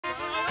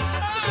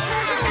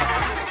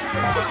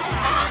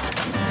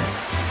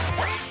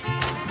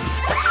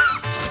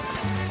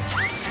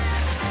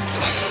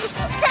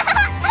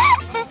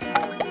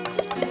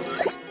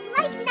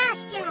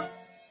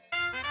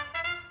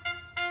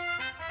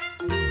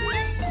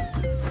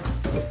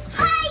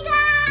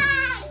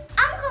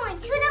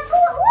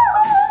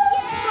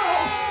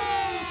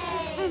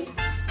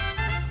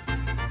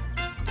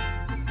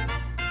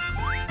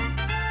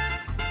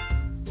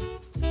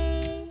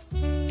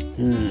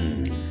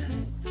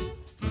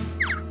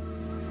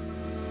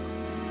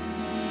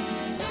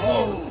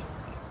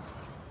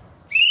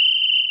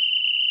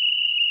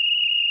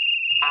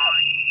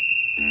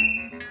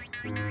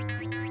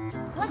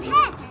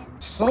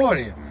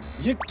sorry.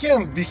 You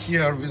can't be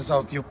here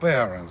without your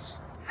parents.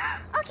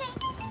 Okay.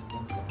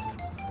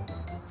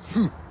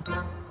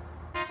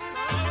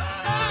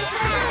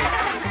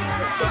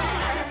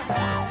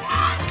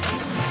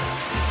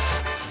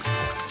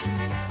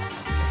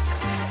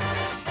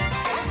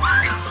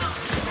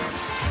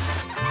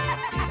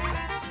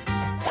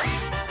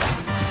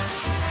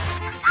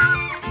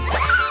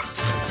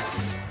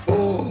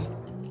 Oh.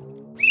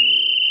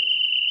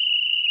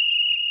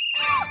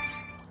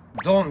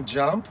 Don't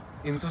jump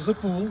into the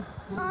pool.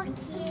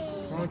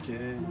 Okay.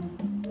 Okay.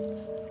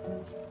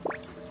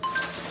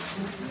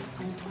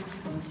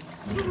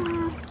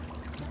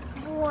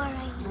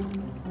 Boring.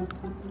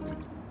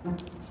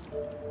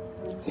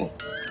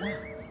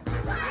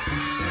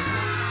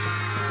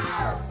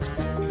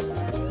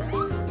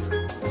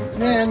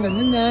 Na na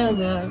na na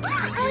na.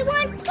 I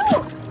want to.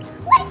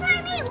 Wait for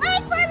me.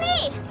 Wait for me.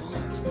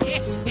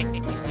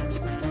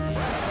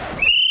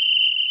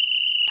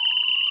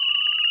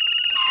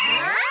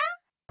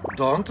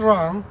 Don't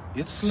run.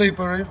 It's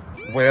slippery.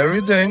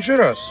 Very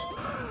dangerous.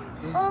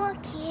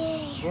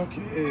 Okay.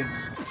 Okay.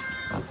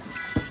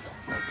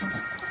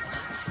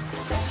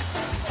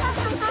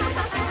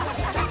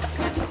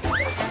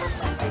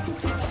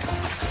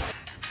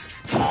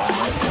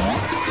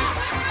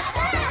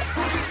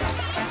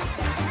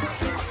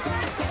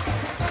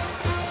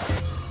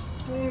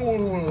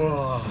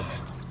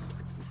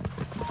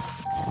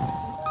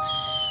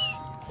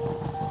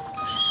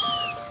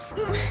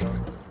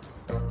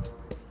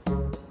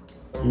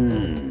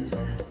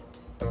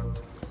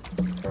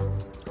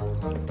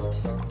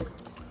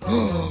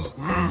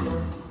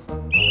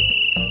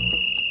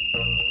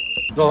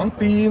 Don't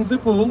pee in the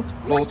pool.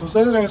 Go to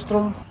the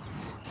restroom.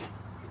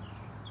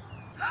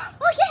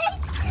 Okay.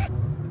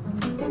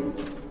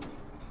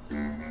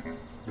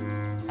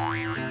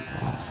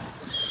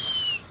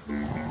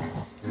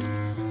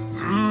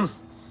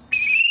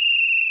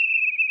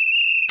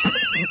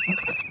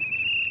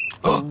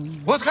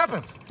 What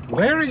happened?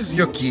 Where is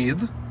your kid?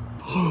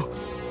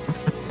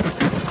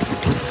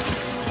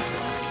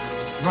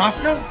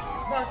 Nastya?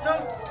 Nastya?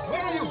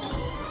 Where are you?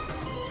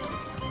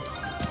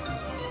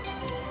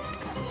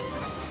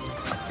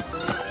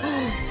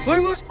 I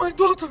lost my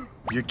daughter.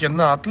 You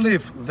cannot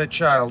leave the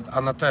child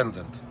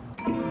unattended.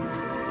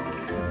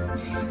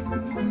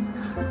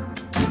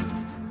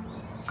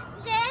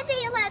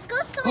 Daddy, let's go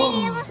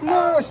swim.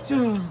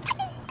 Nastya!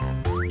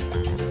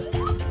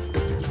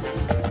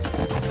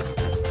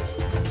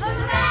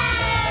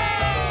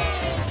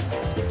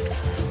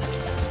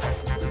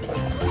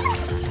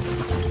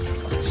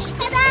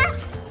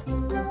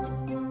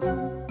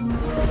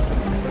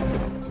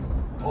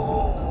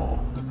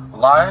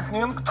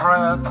 Lightning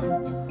thread.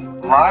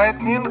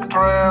 Lightning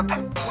thread.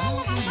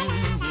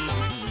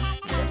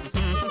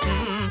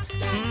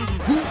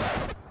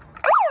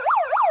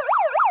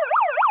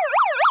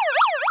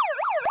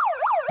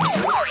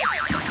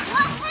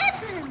 What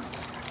happened?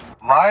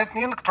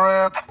 Lightning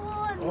thread.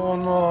 Oh,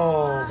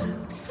 no.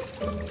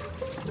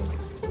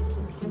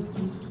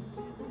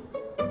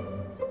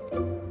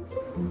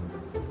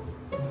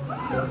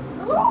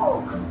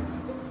 Look!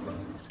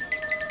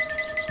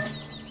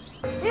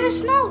 There's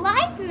no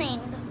lightning.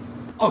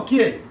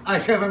 Okay, I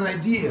have an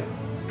idea.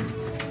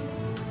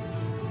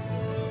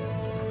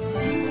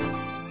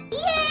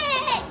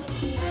 Yay!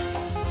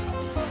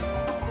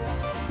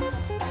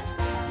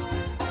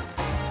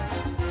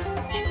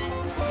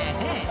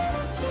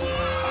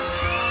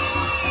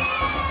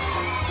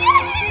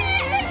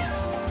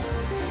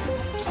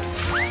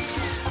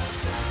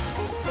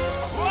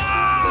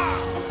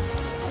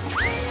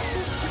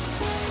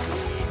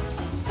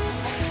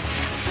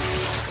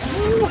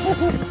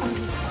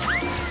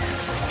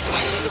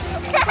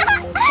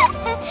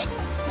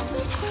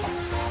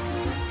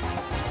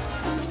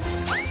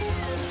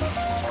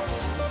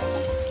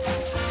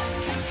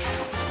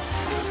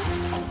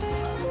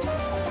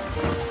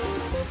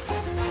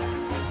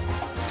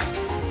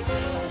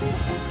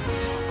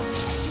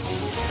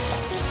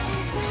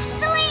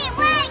 Swim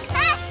like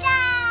Nastya!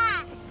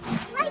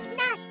 Like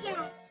Nastya!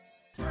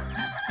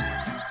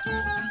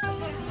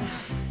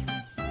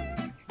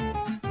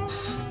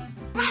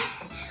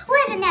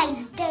 What a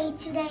nice day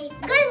today.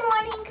 Good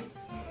morning.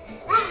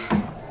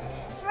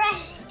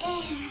 Fresh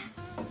air.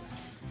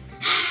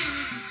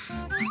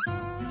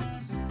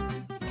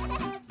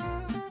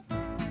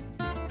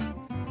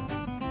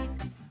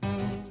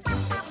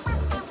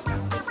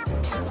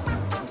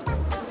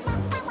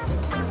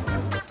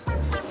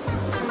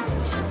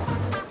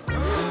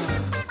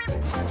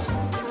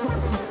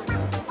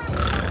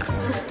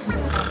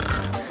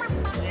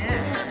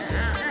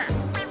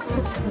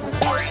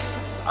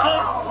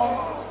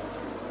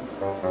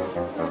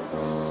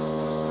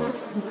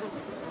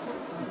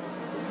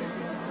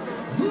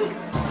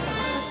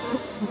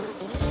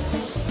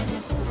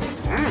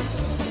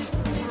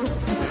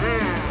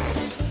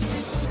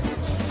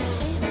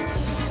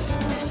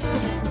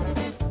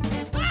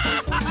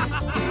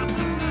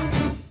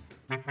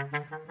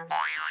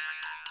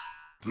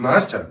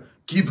 Nastya,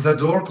 keep the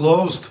door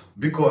closed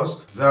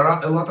because there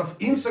are a lot of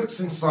insects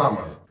in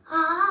summer.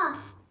 Ah,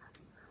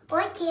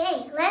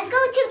 Okay, let's go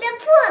to the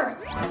pool.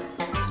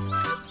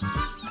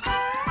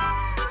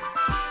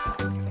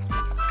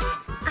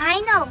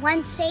 I know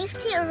one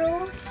safety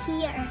rule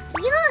here.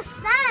 Use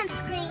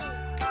sunscreen.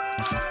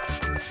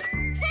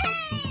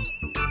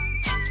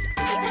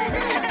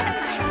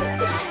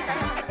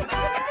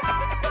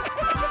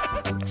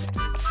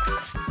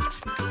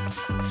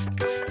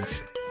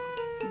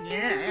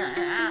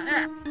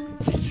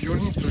 You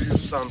need to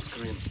use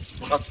sunscreen,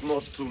 but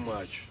not too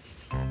much.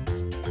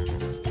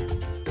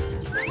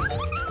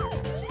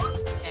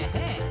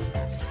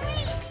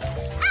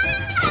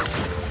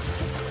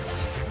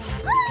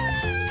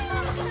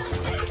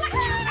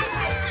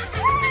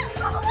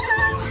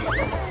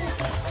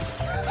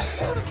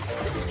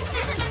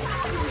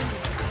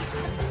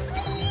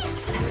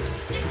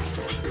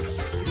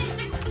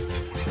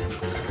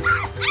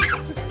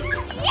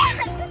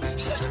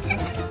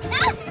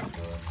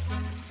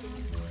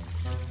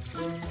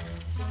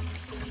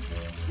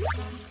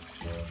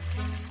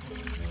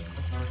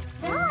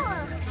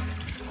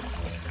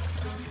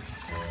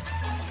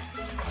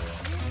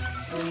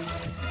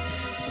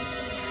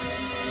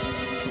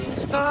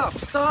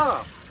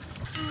 Stop!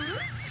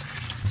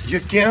 You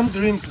can't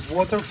drink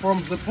water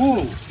from the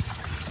pool.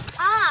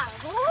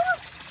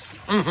 Rules?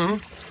 Mm-hmm.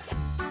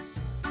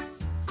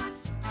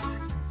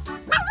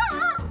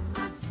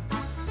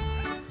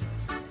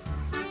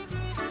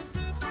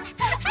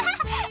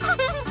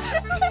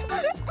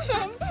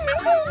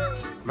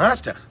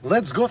 Nastya,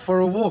 let's go for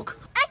a walk.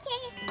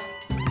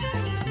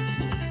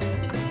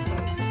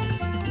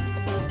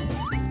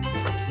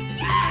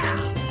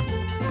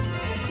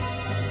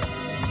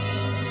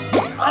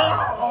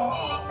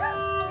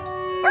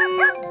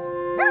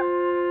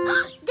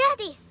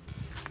 Daddy,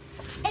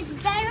 it's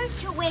better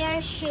to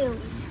wear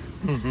shoes.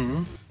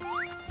 Mm-hmm.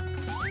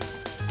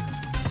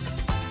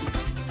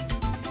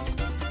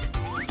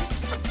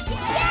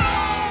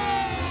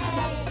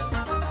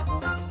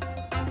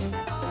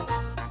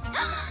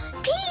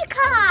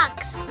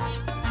 Peacocks!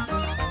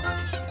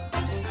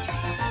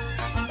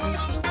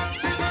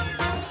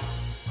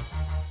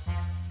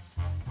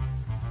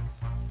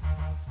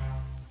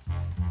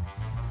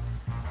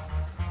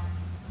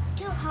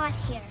 Too hot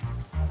here.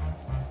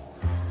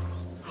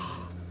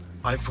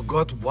 I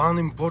forgot one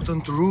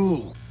important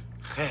rule.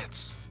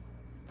 Hats.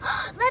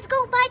 Let's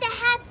go buy the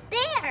hats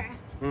there.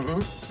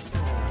 Mm-hmm.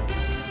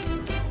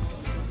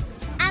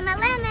 I'm a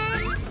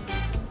lemon.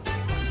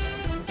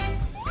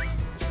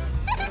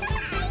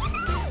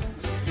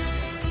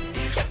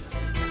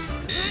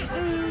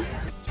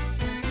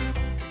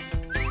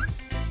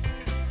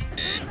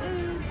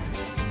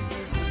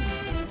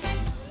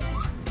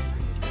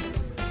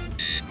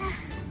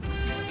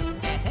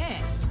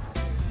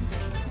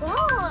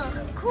 Whoa,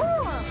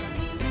 cool.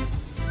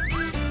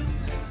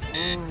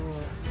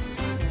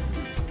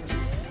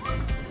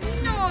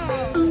 No,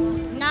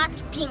 not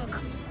pink.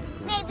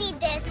 Maybe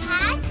this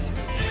hat?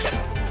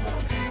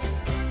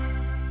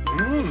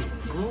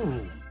 Cool.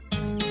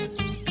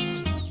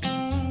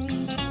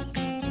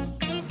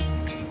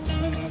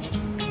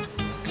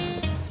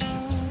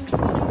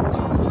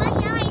 My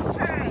eyes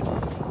hurt.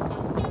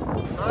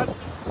 Nastya,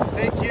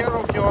 take care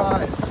of your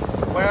eyes.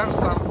 Wear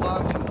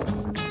sunglasses.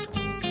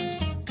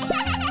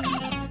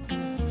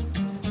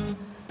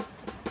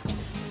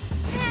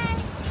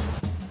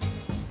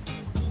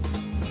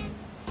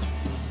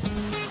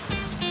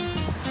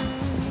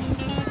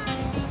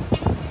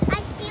 I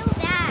feel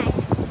bad.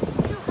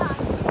 Too hot.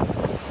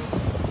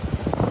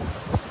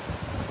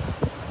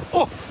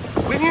 Oh,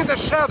 we need a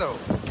shadow.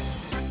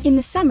 In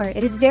the summer,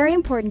 it is very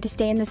important to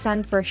stay in the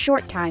sun for a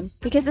short time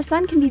because the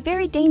sun can be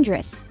very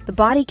dangerous. The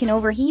body can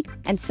overheat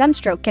and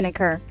sunstroke can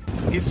occur.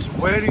 It's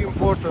very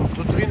important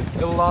to drink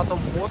a lot of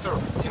water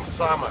in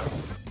summer.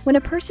 When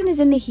a person is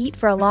in the heat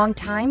for a long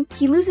time,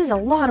 he loses a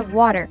lot of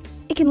water.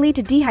 It can lead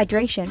to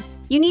dehydration.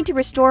 You need to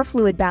restore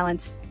fluid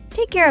balance.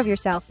 Take care of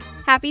yourself.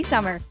 Happy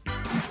summer!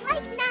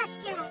 Like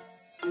Nastya.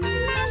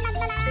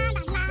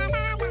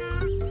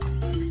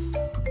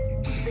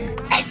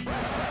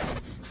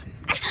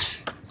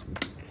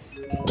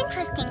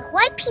 Interesting.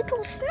 Why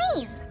people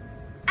sneeze?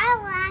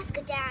 I'll ask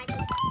Daddy.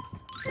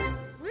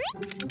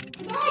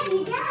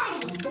 Daddy,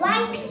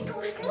 why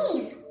people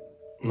sneeze?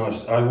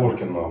 Nastya, I'm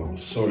working now.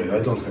 Sorry, I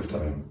don't have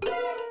time.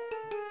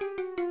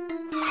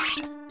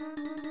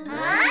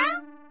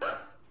 Huh?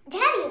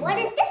 Daddy, what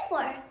is this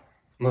for?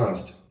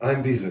 Nastya,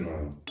 I'm busy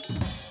now.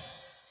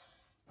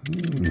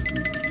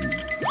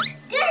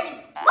 Daddy,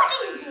 what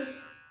is this?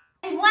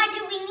 And why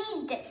do we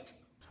need this?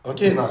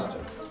 Okay,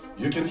 Nastya,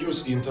 you can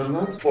use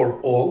internet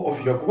for all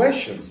of your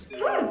questions.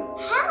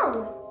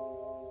 How?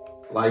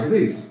 Like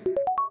this.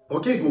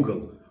 Okay,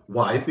 Google,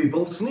 why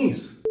people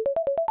sneeze?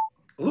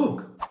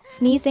 Look.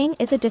 Sneezing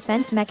is a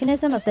defense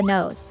mechanism of the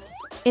nose.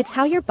 It's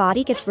how your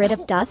body gets rid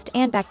of dust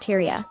and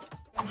bacteria.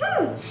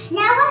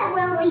 Now I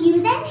will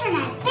use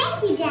internet.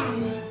 Thank you,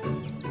 Daddy.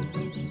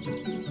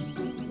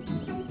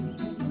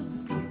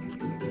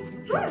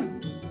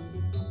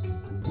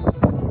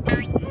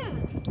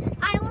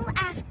 I will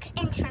ask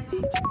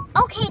internet.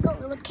 Okay,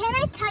 Google, can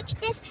I touch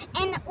this?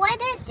 And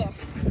what is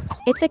this?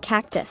 It's a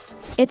cactus.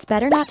 It's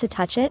better not to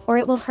touch it or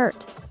it will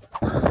hurt.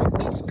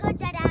 It's good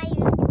that I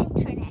used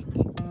internet.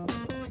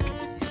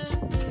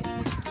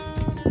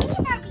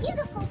 These are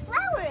beautiful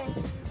flowers.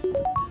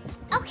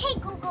 Okay,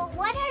 Google,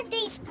 what are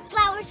these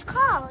flowers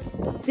called?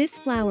 This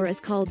flower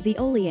is called the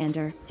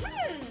oleander.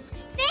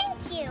 Thank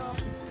you.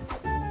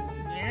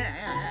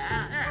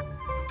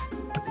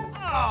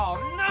 Oh,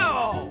 no!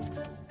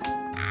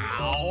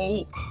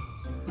 Ow!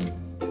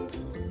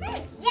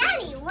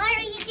 Daddy, what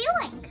are you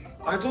doing?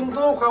 I don't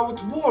know how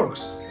it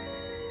works.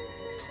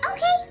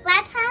 Okay,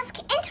 let's ask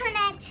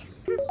internet.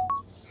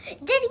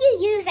 Did you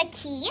use a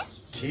key?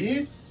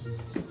 Key?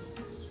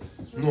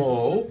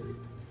 No.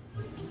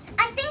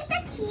 I think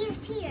the key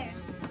is here.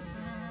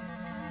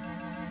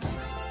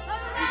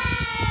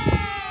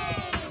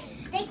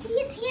 The key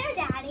is here,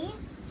 Daddy.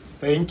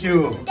 Thank you.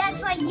 That's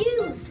why I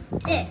use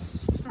this.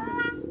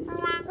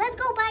 Let's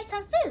go buy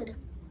some food.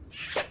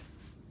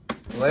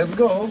 Let's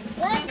go.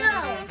 Let's go.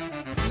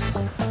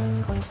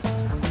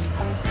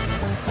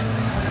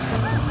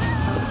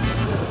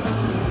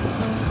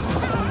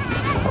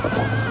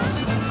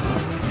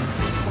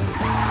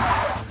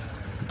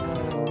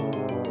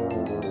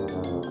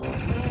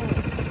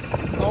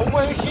 No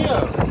way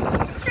here.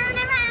 Turn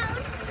around.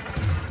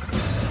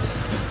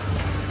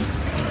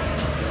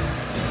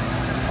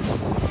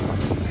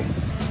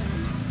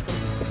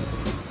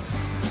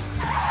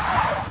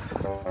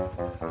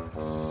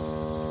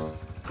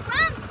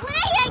 Wrong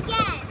way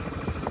again.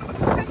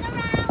 Turn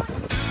around.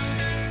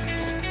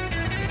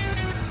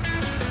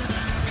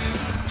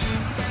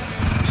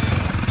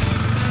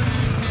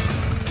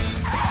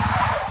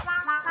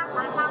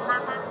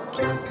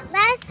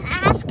 Let's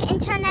ask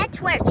internet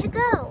where to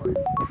go.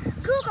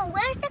 Google,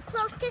 where's the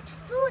closest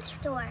food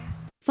store?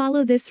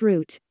 Follow this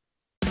route.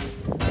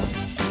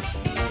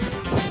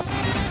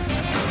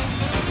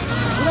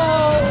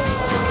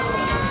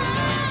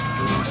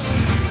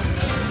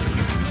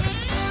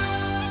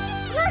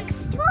 Look,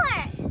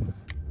 store!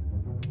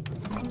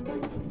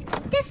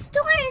 The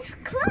store is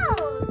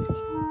closed.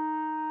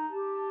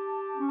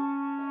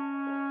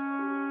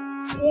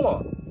 Oh,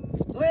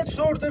 let's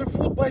order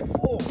food by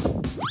phone.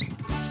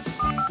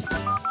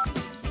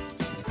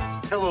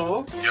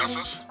 Hello?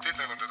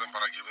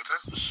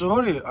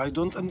 Sorry, I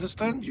don't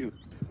understand you.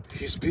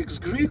 He speaks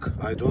Greek.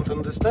 I don't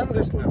understand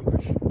this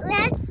language.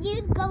 Let's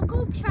use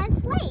Google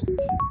Translate.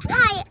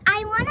 Hi,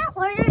 I want to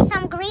order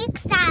some Greek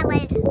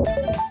salad.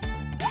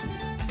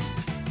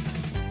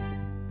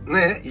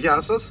 Ναι,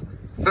 γεια σας.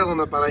 Θέλω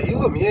να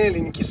παραγγείλω μια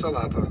ελληνική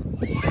σαλάτα.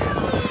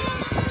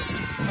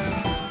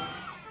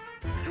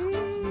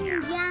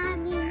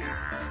 Yummy.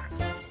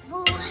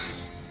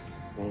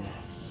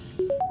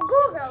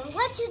 Google,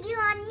 what you do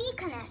on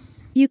Mykonos?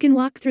 You can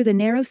walk through the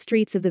narrow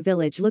streets of the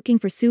village looking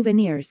for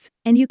souvenirs,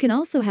 and you can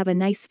also have a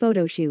nice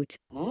photo shoot.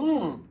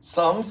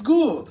 Sounds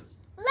good.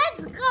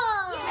 Let's go!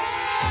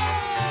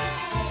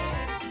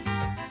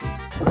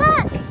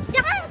 Look,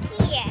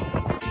 donkey!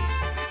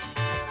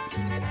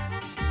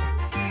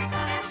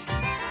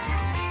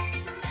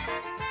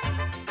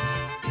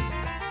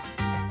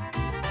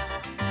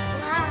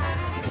 Wow.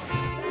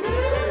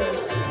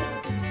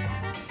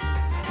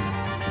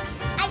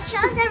 I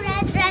chose a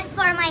red dress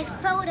for my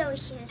photo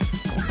shoot.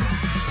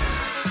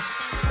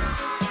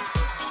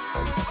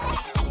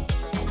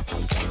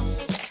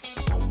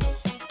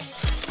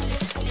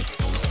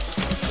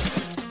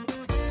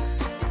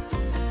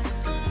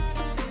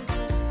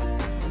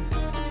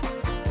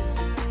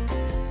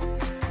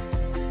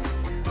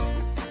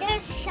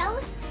 There's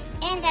shells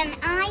and an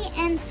eye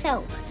and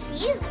soap.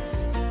 Cute.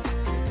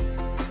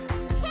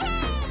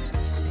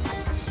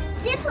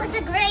 This was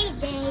a great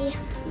day.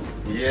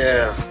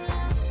 Yeah.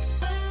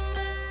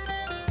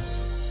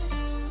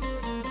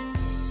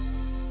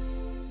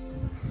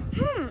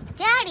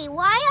 Daddy,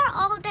 why are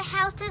all the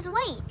houses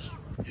white?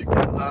 You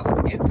can ask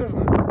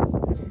internet.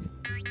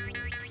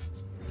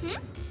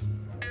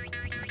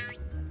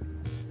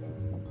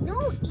 No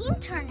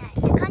internet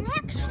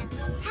connection.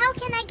 How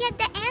can I get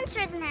the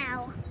answers now?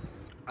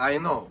 I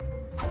know.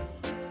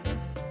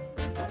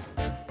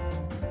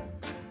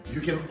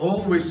 You can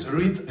always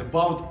read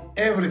about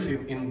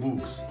everything in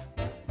books.